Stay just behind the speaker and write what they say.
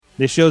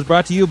This show is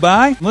brought to you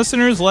by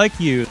listeners like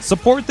you.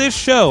 Support this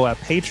show at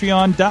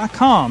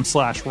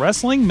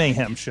patreon.com/Wrestling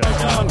Mayhem Show.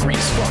 Hungry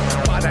as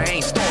fuck, but I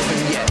ain't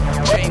starving yet.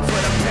 Chain for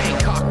the pain,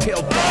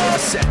 cocktail bar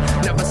set.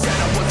 Never said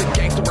I was a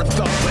gangster or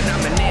thug, but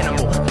I'm an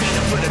animal.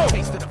 For the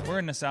taste of the... We're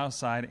in the South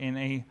Side in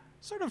a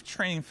sort of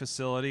training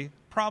facility.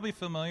 Probably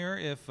familiar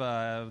if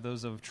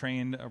those have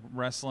trained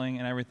wrestling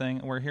and everything.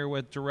 We're here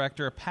with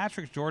director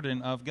Patrick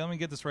Jordan of, let me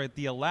get this right,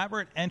 the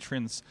elaborate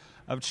entrance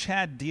of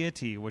Chad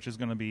Deity, which is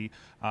going to be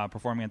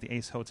performing at the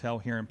Ace Hotel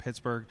here in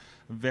Pittsburgh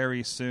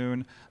very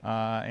soon.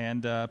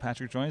 And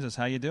Patrick joins us.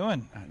 How you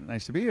doing?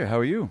 Nice to be here. How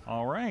are you?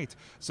 All right.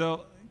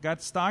 So,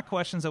 got stock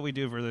questions that we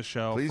do for this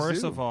show. Please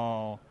First do. of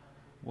all,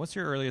 what's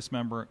your earliest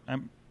memory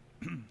of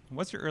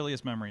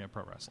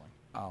pro wrestling?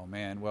 Oh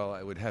man, well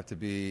it would have to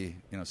be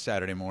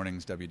Saturday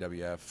mornings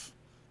WWF,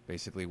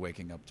 basically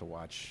waking up to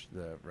watch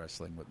the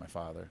wrestling with my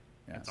father.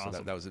 Yeah, That's so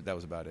awesome. that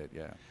was about it.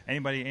 Yeah.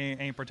 Anybody,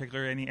 any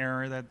particular, any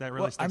era that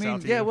really sticks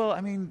out to yeah. you? Well,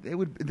 I mean, it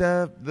would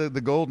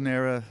the golden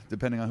era,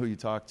 depending on who you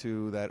talk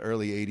to. That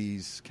early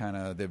 '80s, kind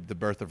of the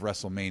birth of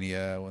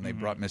WrestleMania when they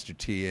brought Mr.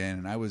 T in,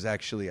 and I was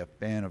actually a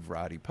fan of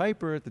Roddy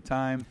Piper at the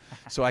time,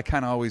 so I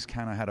always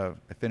had a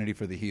affinity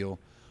for the heel.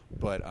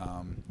 But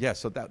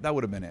so that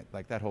would have been it,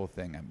 like that whole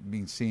thing. I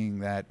mean, seeing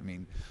that. I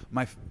mean,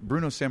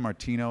 Bruno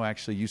Sammartino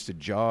actually used to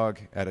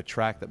jog at a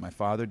track that my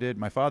father did.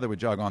 My father would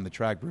jog on the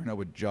track. Bruno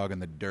would jog in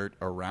the dirt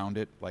around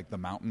it, like the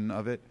mountain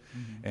of it.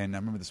 And I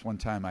remember this one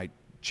time I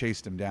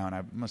chased him down.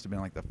 I must have been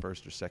like the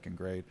first or second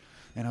grade,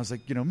 and I was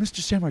like, Mr.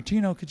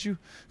 Sammartino, could you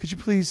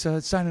please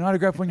sign an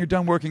autograph when you're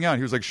done working out?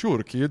 He was like,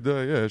 sure, kid.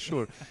 Yeah,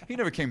 sure. He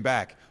never came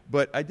back,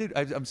 but I did.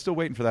 I'm still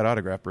waiting for that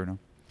autograph, Bruno.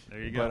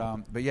 There you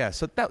go. But yeah,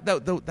 so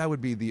that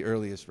would be the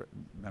earliest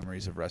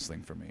memories of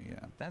wrestling for me.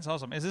 Yeah. That's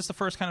awesome. Is this the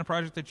first kind of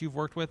project that you've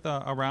worked with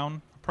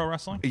around pro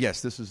wrestling?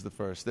 Yes, this is the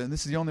first, and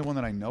this is the only one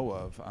that I know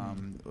of.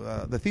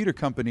 The theater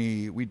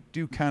company, we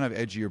do kind of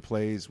edgier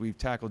plays. We've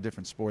tackled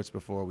different sports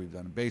before. We've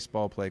done a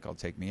baseball play called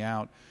Take Me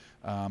Out.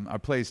 Our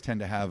plays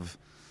tend to have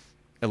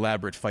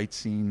elaborate fight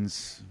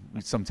scenes.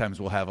 Sometimes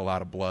we'll have a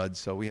lot of blood,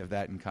 so we have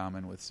that in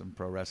common with some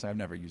pro wrestling. I've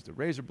never used a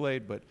razor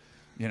blade, but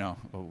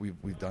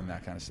we've done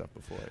that kind of stuff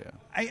before. Yeah,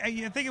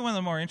 I think one of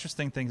the more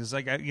interesting things is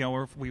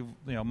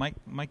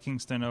Mike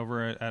Kingston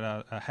over at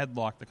a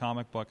Headlock, the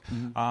comic book.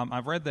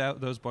 I've read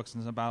those books,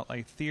 and it's about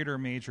a theater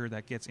major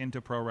that gets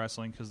into pro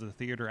wrestling because of the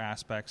theater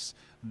aspects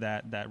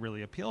that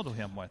really appeal to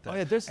him with it. Oh,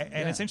 yeah,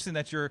 it's interesting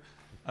that you're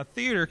a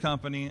theater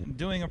company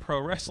doing a pro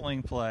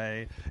wrestling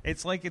play.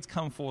 It's like it's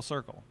come full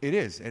circle. It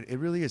is. It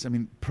really is. I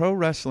mean, pro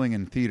wrestling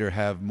and theater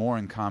have more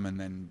in common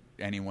than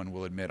anyone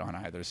will admit on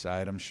either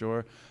side, I'm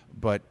sure.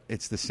 But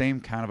it's the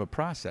same kind of a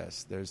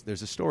process. There's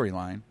a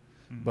storyline,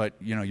 but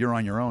you're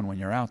on your own when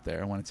you're out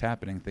there. When it's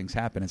happening, things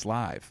happen. It's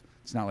live.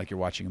 It's not like you're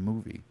watching a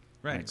movie.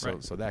 Right.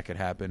 So that could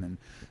happen. And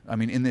I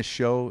mean, in this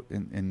show,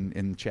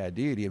 in Chad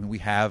Deity, I mean, we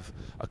have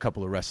a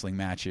couple of wrestling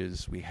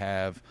matches. We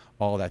have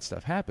all that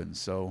stuff happens.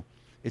 So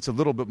it's a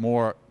little bit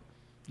more,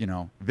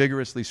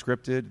 vigorously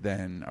scripted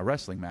than a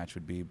wrestling match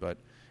would be, but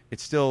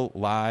it's still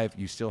live.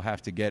 You still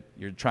have to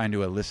you're trying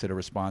to elicit a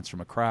response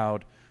from a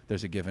crowd.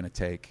 There's a give and a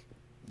take,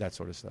 that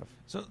sort of stuff.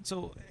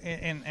 So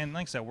and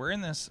like I said, we're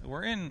in like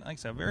I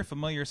said, a very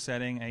familiar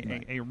setting,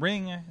 a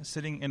ring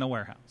sitting in a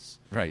warehouse.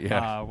 Right,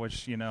 yeah.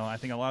 Which, I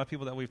think a lot of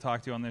people that we've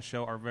talked to on this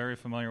show are very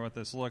familiar with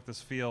this look,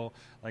 this feel.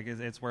 Like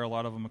it's where a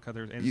lot of them, because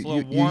it's a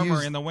little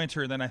warmer in the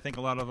winter than I think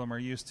a lot of them are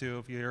used to.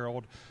 If you hear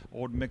old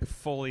Mick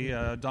Foley,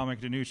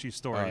 Dominic DeNucci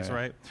stories,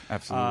 right?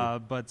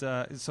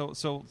 Absolutely.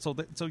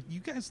 So you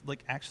guys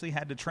actually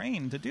had to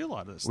train to do a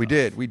lot of this. We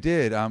did.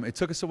 It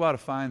took us a while to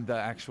find the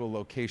actual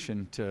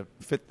location to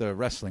fit the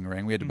wrestling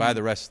ring. We had to buy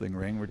the wrestling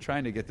ring. We're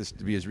trying to get this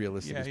to be as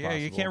realistic as possible. Yeah,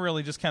 you can't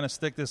really just kind of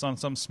stick this on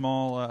some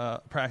small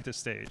practice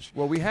stage.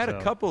 Well, we had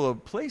a couple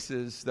of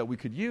places that we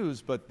could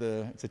use, but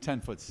it's a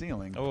 10-foot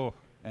ceiling. Oh.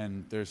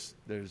 And this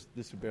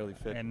would barely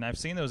fit. And I've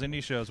seen those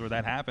indie shows where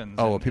that happens.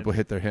 Oh, well, people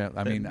hit their head.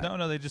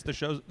 The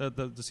shows,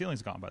 the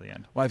ceiling's gone by the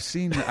end. Well, I've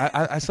seen.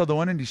 I saw the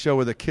one indie show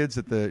where the kids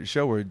at the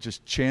show were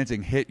just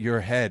chanting, "Hit your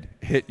head,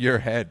 hit your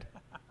head."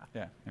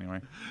 Yeah.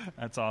 Anyway,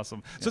 that's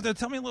awesome. Yeah. So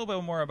tell me a little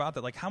bit more about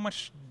that. Like, how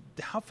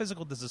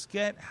physical does this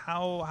get?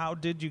 How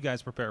did you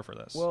guys prepare for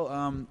this?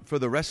 Well, for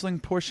the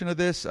wrestling portion of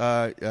this,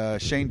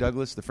 Shane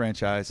Douglas, the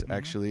franchise,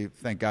 actually,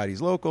 thank God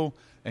he's local,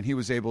 and he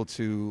was able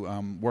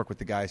to work with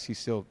the guys. He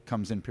still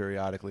comes in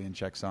periodically and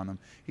checks on them.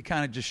 He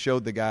kind of just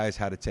showed the guys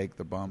how to take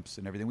the bumps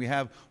and everything. We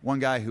have one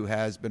guy who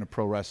has been a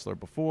pro wrestler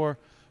before,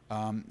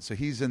 so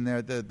he's in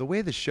there. The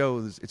way the show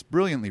is, it's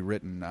brilliantly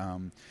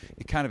written.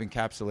 It kind of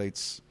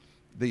encapsulates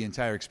the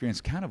entire experience,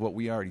 kind of what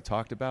we already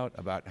talked about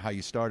how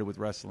you started with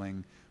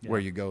wrestling, where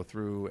you go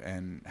through,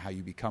 and how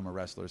you become a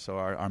wrestler. So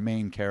our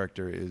main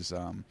character is,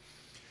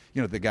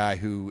 the guy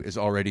who is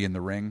already in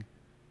the ring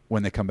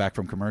when they come back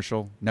from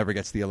commercial, never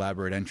gets the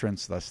elaborate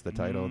entrance, thus the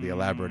title, The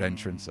Elaborate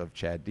Entrance of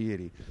Chad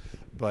Deity.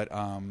 But,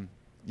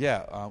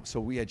 so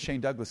we had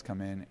Shane Douglas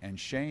come in, and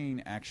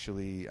Shane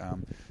actually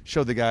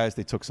showed the guys,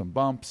 they took some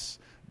bumps,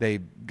 they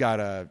got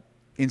a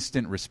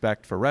instant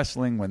respect for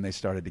wrestling when they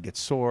started to get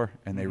sore,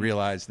 and they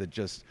realized that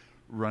just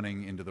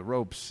running into the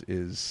ropes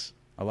is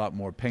a lot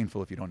more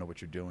painful if you don't know what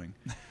you're doing.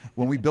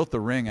 When we built the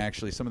ring,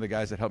 actually, some of the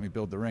guys that helped me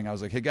build the ring, I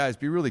was like, hey, guys,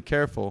 be really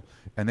careful.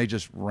 And they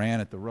just ran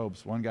at the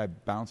ropes. One guy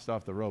bounced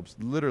off the ropes,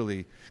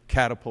 literally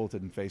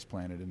catapulted and face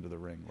planted into the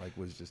ring, like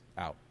was just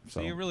out. So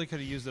you really could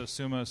have used those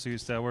sumo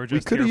suits that were we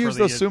just could have used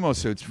those sumo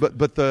suits.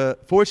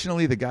 But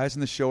fortunately, the guys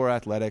in the show are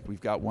athletic. We've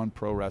got one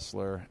pro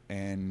wrestler,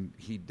 and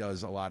he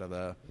does a lot of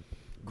the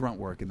grunt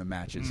work in the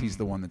matches. He's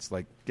the one that's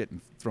like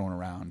getting thrown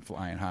around,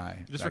 flying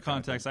high. Just for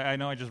context, I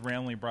know I just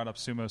randomly brought up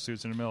sumo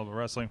suits in the middle of a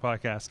wrestling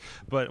podcast,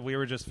 but we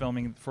were just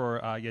filming for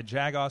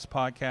Jagos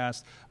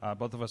podcast.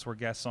 Both of us were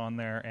guests on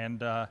there,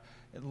 and a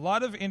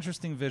lot of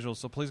interesting visuals.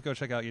 So please go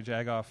check out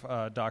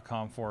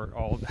yajagoff.com for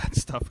all of that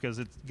stuff because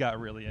it got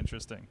really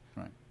interesting.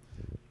 Right.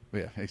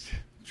 Yeah, it's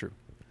true.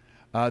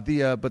 But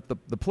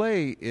the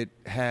play, it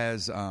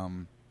has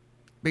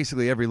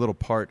basically every little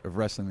part of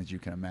wrestling that you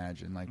can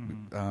imagine. Like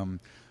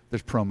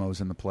there's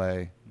promos in the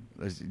play,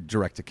 there's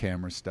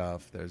direct-to-camera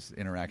stuff, there's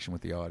interaction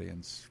with the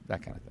audience,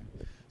 that kind of thing.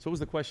 So what was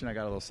the question? I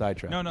got a little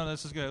sidetracked. No,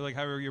 this is good. Like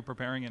how are you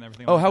preparing and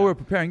everything? Oh, how we're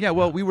preparing? Yeah,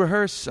 well, we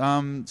rehearse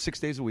 6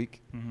 days a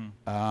week,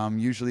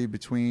 usually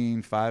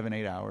between 5 and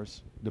 8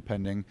 hours,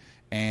 depending.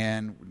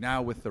 And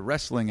now with the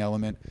wrestling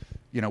element,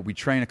 we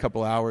train a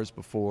couple hours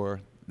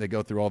before. They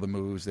go through all the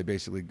moves. They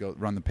basically go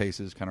run the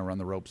paces, kind of run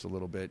the ropes a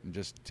little bit, and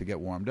just to get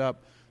warmed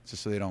up,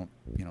 just so they don't,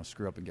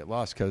 screw up and get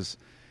lost. Because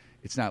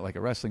it's not like a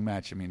wrestling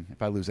match. I mean,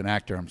 if I lose an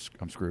actor,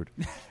 I'm screwed.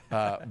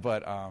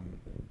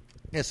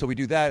 Yeah, so we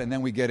do that, and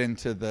then we get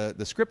into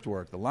the script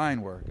work, the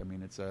line work. I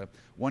mean, it's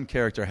one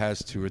character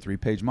has 2 or 3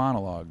 page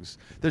monologues.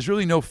 There's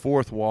really no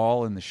fourth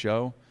wall in the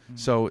show.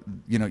 So,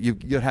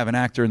 you'll have an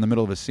actor in the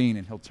middle of a scene,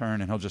 and he'll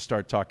turn, and he'll just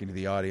start talking to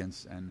the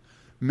audience and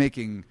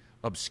making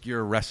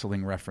obscure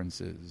wrestling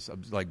references,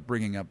 like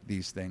bringing up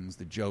these things,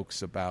 the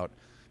jokes about,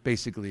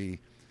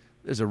 basically,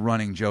 there's a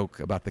running joke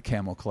about the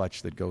camel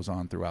clutch that goes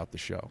on throughout the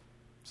show.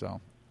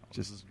 So,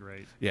 this is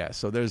great. Yeah,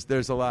 so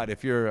there's a lot.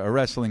 If you're a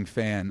wrestling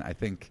fan, I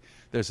think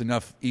there's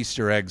enough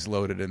Easter eggs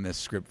loaded in this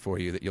script for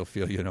you that you'll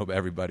feel you know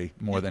everybody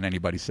more than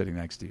anybody sitting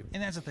next to you.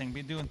 And that's the thing.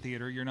 Being doing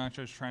theater, you're not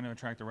just trying to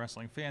attract the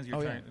wrestling fans.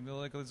 You're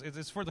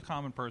it's for the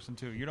common person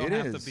too. You don't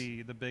have to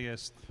be the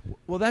biggest.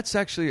 Well, that's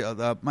actually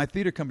my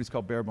theater company's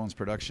called Bare Bones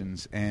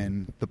Productions,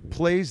 and the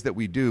plays that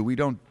we do, we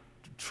don't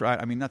try.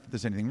 I mean, not that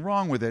there's anything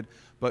wrong with it,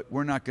 but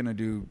we're not going to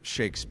do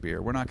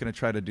Shakespeare. We're not going to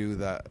try to do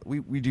that.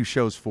 We do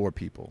shows for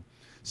people.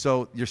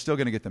 So you're still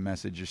going to get the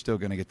message. You're still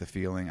going to get the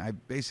feeling. I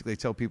basically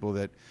tell people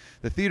that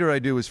the theater I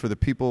do is for the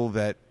people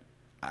that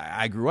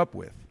I grew up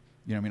with.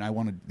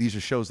 These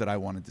are shows that I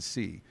wanted to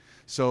see.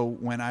 So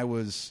when I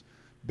was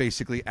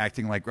basically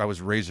acting like I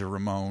was Razor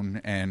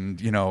Ramon and,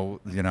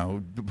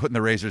 putting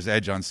the razor's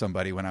edge on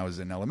somebody when I was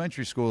in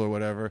elementary school or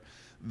whatever,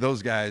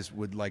 those guys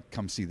would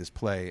come see this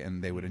play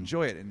and they would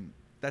enjoy it. And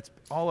that's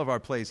all of our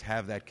plays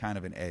have that kind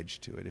of an edge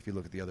to it if you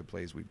look at the other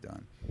plays we've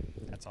done.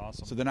 That's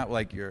awesome. So they're not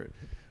like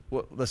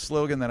well, the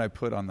slogan that I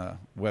put on the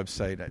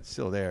website, it's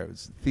still there.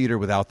 It's theater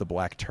without the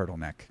black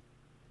turtleneck.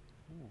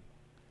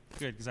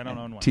 Good, because I don't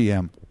own one.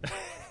 TM.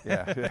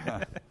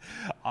 Yeah.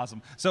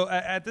 Awesome. So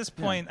at this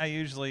point, I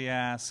usually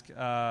ask,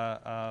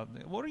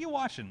 what are you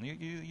watching?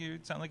 You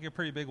sound like you're a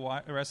pretty big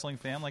wrestling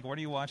fan. Like, what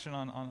are you watching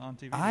on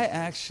TV? I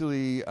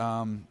actually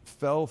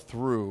fell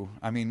through.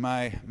 I mean,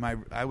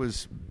 I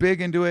was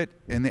big into it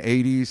in the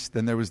 80s.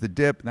 Then there was the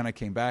dip. Then I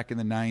came back in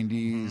the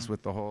 90s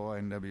with the whole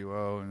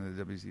NWO and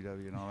the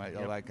WCW and all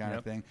that kind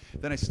of thing.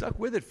 Then I stuck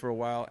with it for a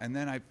while, and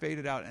then I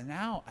faded out. And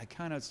now I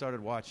kind of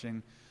started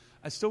watching.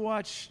 I still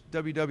watch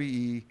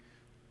WWE.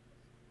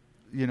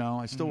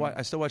 I still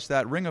watch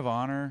that. Ring of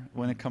Honor,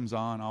 when it comes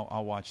on,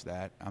 I'll watch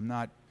that. I'm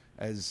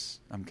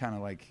kind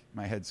of like,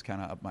 my head's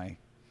kind of up my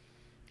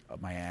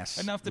ass.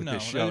 Enough to know.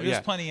 This show.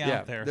 There's plenty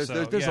out there. There's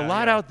a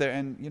lot out there,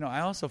 and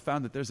I also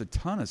found that there's a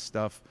ton of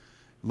stuff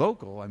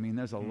local. I mean,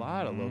 there's a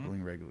lot of local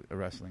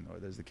wrestling.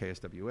 There's the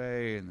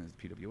KSWA and there's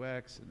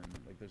PWX, and then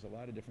there's a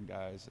lot of different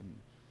guys.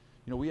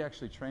 And we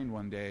actually trained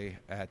one day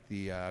at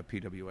the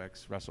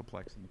PWX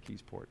WrestlePlex in the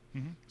Keysport.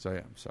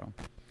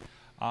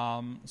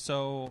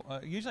 So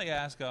usually I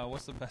ask,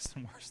 what's the best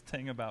and worst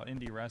thing about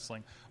indie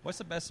wrestling? What's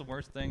the best and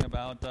worst thing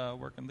about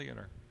working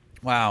theater?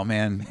 Wow,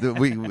 man!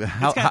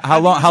 How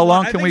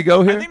long can we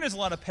go here? I think there's a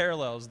lot of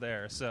parallels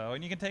there. So,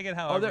 and you can take it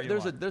however you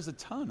want. There's a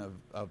ton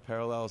of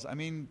parallels. I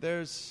mean,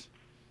 am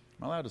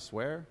I allowed to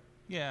swear?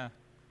 Yeah.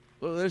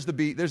 Well, there's the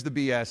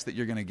BS that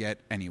you're going to get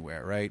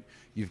anywhere, right?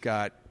 You've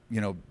got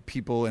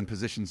people in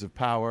positions of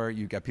power.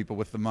 You've got people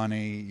with the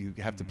money. You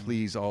have to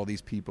please all these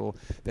people.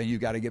 Then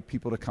you've got to get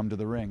people to come to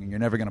the ring, and you're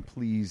never going to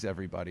please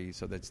everybody.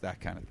 So that's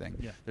that kind of thing.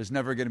 Yeah. There's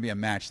never going to be a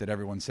match that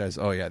everyone says,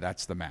 "Oh yeah,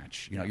 that's the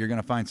match." You're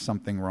going to find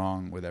something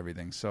wrong with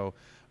everything. So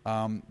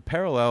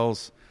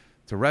parallels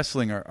to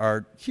wrestling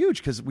are huge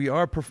because we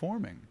are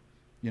performing.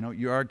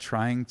 You are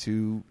trying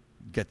to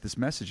get this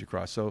message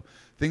across. So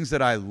things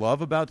that I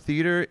love about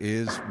theater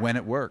is when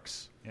it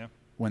works. Yeah.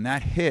 When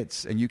that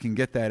hits and you can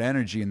get that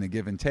energy in the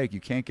give and take, you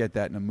can't get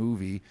that in a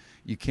movie.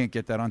 You can't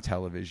get that on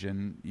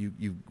television.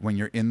 You when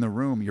you're in the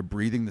room, you're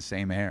breathing the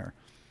same air.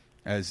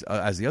 as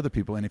the other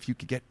people. And if you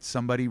could get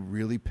somebody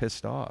really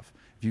pissed off,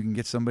 if you can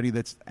get somebody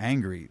that's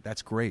angry,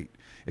 that's great.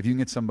 If you can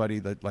get somebody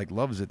that like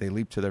loves it, they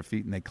leap to their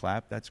feet and they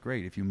clap, that's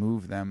great. If you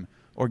move them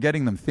or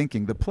getting them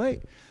thinking, the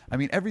play. I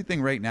mean,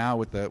 everything right now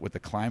with the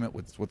climate,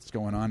 with what's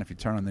going on, if you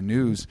turn on the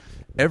news,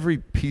 every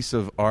piece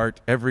of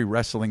art, every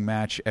wrestling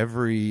match,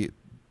 every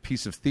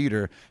piece of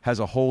theater has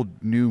a whole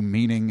new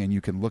meaning, and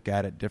you can look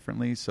at it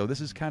differently. So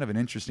this is kind of an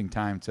interesting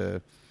time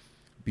to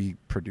be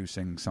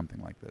producing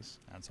something like this.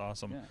 That's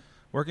awesome. Yeah.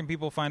 Where can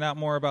people find out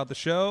more about the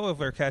show if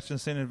they're catching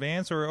this in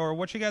advance, or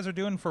what you guys are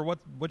doing for what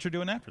you're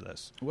doing after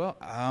this? Well,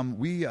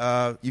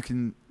 you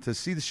can, to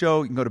see the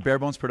show, you can go to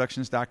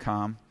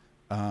barebonesproductions.com.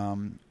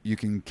 You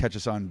can catch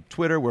us on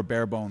Twitter. We're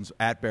Barebones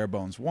at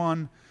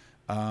Barebones1.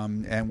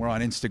 And we're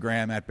on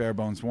Instagram at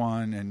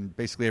Barebones1, and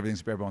basically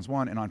everything's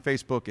Barebones1. And on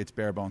Facebook, it's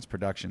Barebones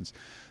Productions.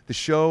 The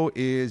show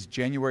is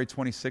January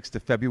 26th to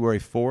February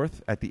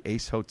 4th at the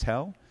Ace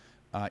Hotel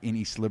in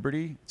East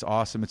Liberty. It's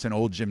awesome. It's an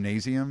old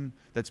gymnasium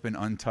that's been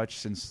untouched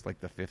since like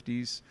the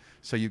 50s.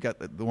 So you've got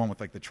the one with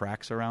like the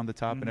tracks around the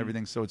top and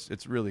everything. So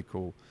it's really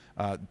cool.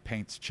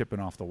 Paint's chipping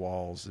off the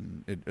walls,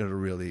 and it'll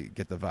really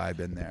get the vibe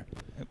in there.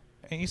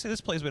 And you said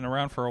this play's been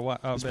around for a while.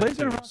 This play's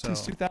been around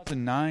since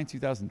 2009,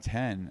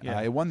 2010.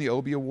 Yeah. It won the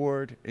Obie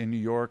Award in New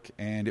York,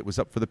 and it was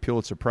up for the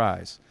Pulitzer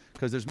Prize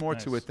because there's more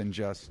to it than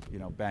just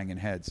banging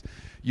heads.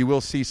 You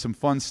will see some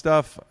fun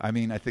stuff. I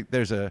mean, I think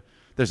there's a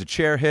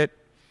chair hit.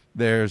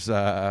 There's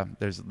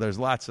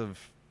lots of.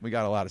 We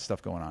got a lot of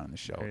stuff going on in the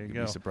show. There you You'd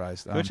go. be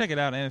surprised. Go check it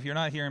out. And if you're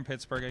not here in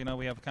Pittsburgh,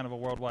 we have kind of a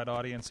worldwide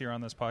audience here on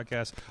this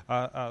podcast.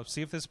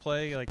 See if this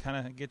play,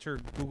 kind of get your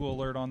Google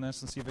alert on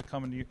this and see if it's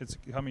coming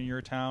to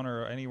your town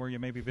or anywhere you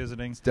may be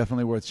visiting. It's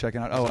definitely worth checking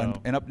out. Oh,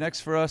 and up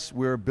next for us,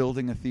 we're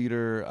building a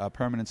theater,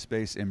 permanent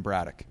space in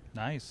Braddock.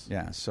 Nice.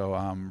 Yeah, so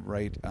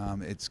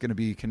it's going to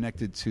be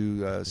connected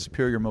to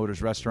Superior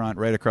Motors Restaurant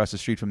right across the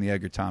street from the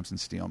Edgar Thompson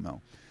Steel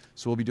Mill.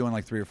 So we'll be doing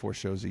like 3 or 4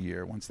 shows a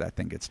year once that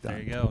thing gets done.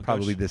 There you go.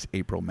 Probably this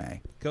April,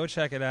 May. Go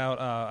check it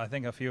out. I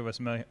think a few of us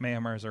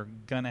Mayhemers are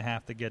going to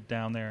have to get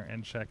down there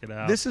and check it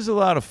out. This is a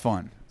lot of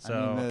fun.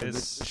 So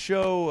the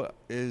show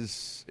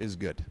is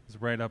good.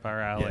 It's right up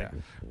our alley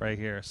right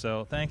here.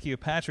 So thank you,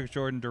 Patrick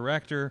Jordan,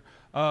 director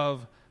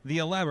of The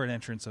Elaborate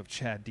Entrance of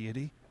Chad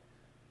Deity.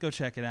 Go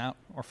check it out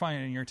or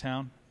find it in your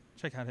town.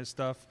 Check out his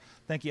stuff.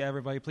 Thank you,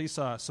 everybody. Please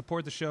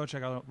support the show.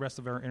 Check out the rest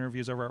of our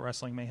interviews over at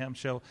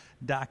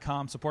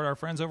WrestlingMayhemShow.com. Support our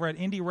friends over at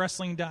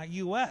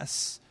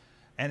IndyWrestling.us.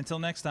 And until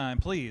next time,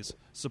 please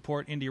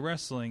support indie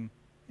wrestling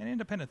and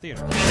independent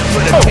theater. For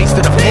the taste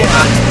of the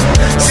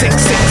blood. Sick,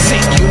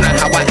 you know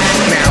how I act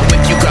now.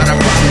 If you got a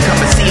problem, come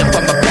and see if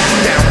I'm a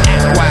back down.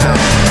 Act wild.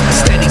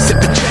 Steady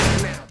sipping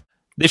check now.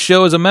 This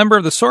show is a member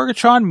of the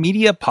Sorgatron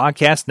Media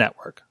Podcast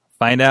Network.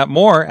 Find out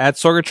more at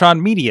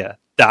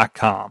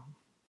sorgatronmedia.com.